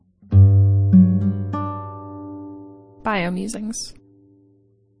Biomusings.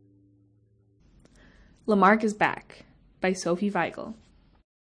 Lamarck is Back by Sophie Weigel.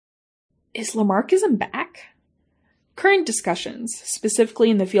 Is Lamarckism back? Current discussions, specifically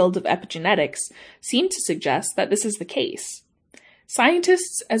in the field of epigenetics, seem to suggest that this is the case.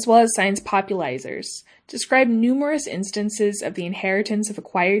 Scientists, as well as science popularizers, describe numerous instances of the inheritance of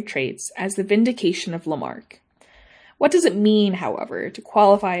acquired traits as the vindication of Lamarck. What does it mean, however, to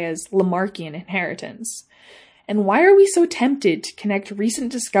qualify as Lamarckian inheritance? And why are we so tempted to connect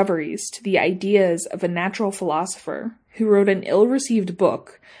recent discoveries to the ideas of a natural philosopher who wrote an ill-received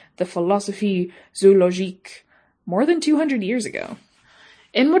book, the Philosophie zoologique, more than 200 years ago?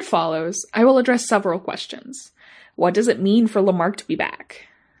 In what follows, I will address several questions. What does it mean for Lamarck to be back?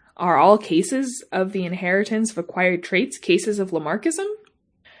 Are all cases of the inheritance of acquired traits cases of Lamarckism?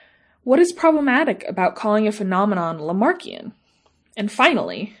 What is problematic about calling a phenomenon Lamarckian? And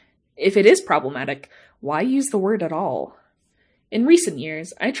finally, if it is problematic, why use the word at all? In recent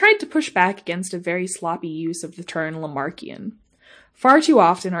years, I tried to push back against a very sloppy use of the term Lamarckian. Far too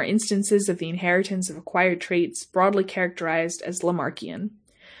often are instances of the inheritance of acquired traits broadly characterized as Lamarckian.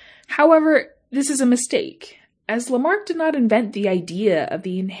 However, this is a mistake, as Lamarck did not invent the idea of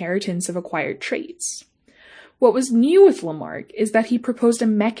the inheritance of acquired traits. What was new with Lamarck is that he proposed a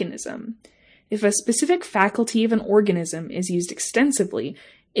mechanism. If a specific faculty of an organism is used extensively,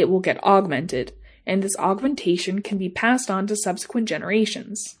 it will get augmented, and this augmentation can be passed on to subsequent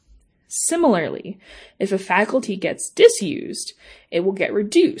generations. Similarly, if a faculty gets disused, it will get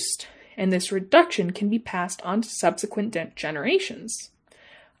reduced, and this reduction can be passed on to subsequent generations.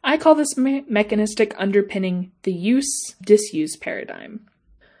 I call this mechanistic underpinning the use-disuse paradigm.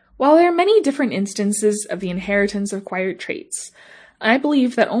 While there are many different instances of the inheritance of acquired traits, I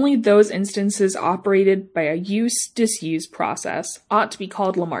believe that only those instances operated by a use-disuse process ought to be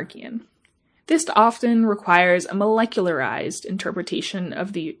called Lamarckian. This often requires a molecularized interpretation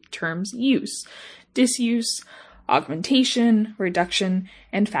of the terms use, disuse, augmentation, reduction,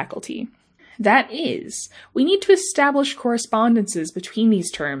 and faculty. That is, we need to establish correspondences between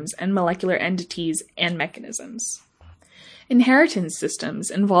these terms and molecular entities and mechanisms. Inheritance systems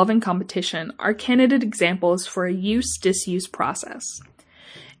involving competition are candidate examples for a use-disuse process.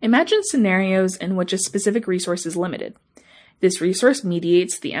 Imagine scenarios in which a specific resource is limited. This resource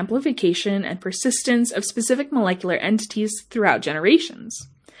mediates the amplification and persistence of specific molecular entities throughout generations.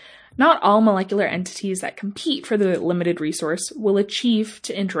 Not all molecular entities that compete for the limited resource will achieve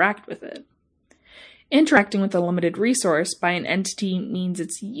to interact with it. Interacting with a limited resource by an entity means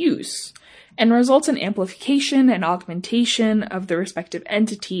its use, and results in amplification and augmentation of the respective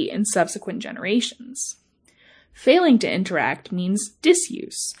entity in subsequent generations. Failing to interact means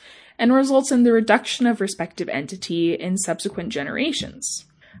disuse, and results in the reduction of respective entity in subsequent generations.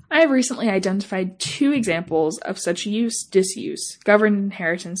 I have recently identified two examples of such use-disuse governed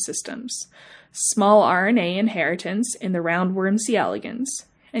inheritance systems: small RNA inheritance in the roundworm C. elegans,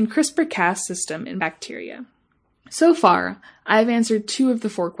 and CRISPR-Cas system in bacteria. So far, I have answered two of the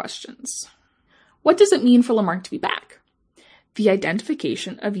four questions. What does it mean for Lamarck to be back? The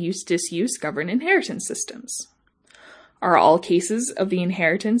identification of use-disuse governed inheritance systems. Are all cases of the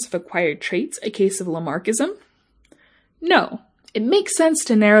inheritance of acquired traits a case of Lamarckism? No. It makes sense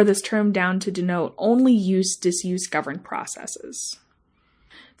to narrow this term down to denote only use-disuse governed processes.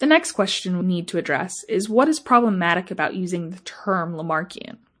 The next question we need to address is what is problematic about using the term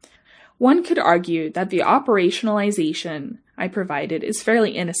Lamarckian. One could argue that the operationalization I provided is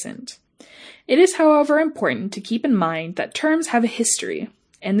fairly innocent. It is, however, important to keep in mind that terms have a history,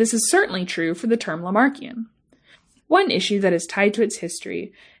 and this is certainly true for the term Lamarckian. One issue that is tied to its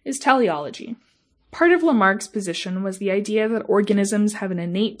history is teleology. Part of Lamarck's position was the idea that organisms have an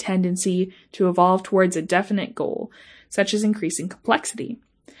innate tendency to evolve towards a definite goal, such as increasing complexity.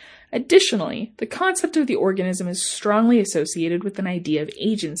 Additionally, the concept of the organism is strongly associated with an idea of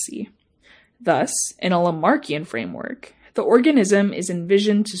agency. Thus, in a Lamarckian framework, the organism is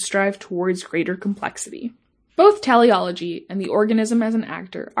envisioned to strive towards greater complexity. Both teleology and the organism as an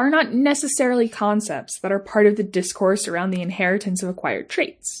actor are not necessarily concepts that are part of the discourse around the inheritance of acquired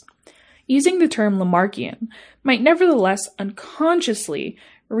traits. Using the term Lamarckian might nevertheless unconsciously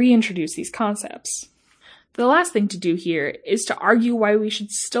reintroduce these concepts. The last thing to do here is to argue why we should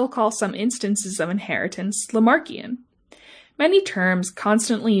still call some instances of inheritance Lamarckian. Many terms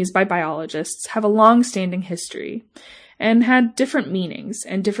constantly used by biologists have a long-standing history and had different meanings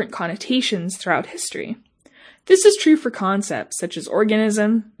and different connotations throughout history. This is true for concepts such as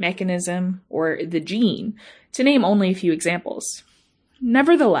organism, mechanism, or the gene, to name only a few examples.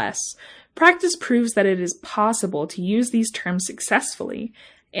 Nevertheless, practice proves that it is possible to use these terms successfully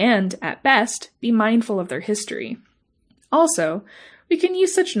and, at best, be mindful of their history. Also, we can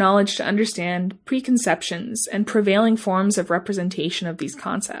use such knowledge to understand preconceptions and prevailing forms of representation of these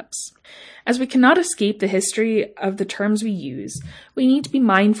concepts. As we cannot escape the history of the terms we use, we need to be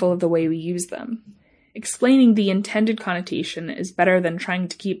mindful of the way we use them. Explaining the intended connotation is better than trying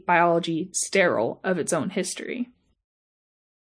to keep biology sterile of its own history.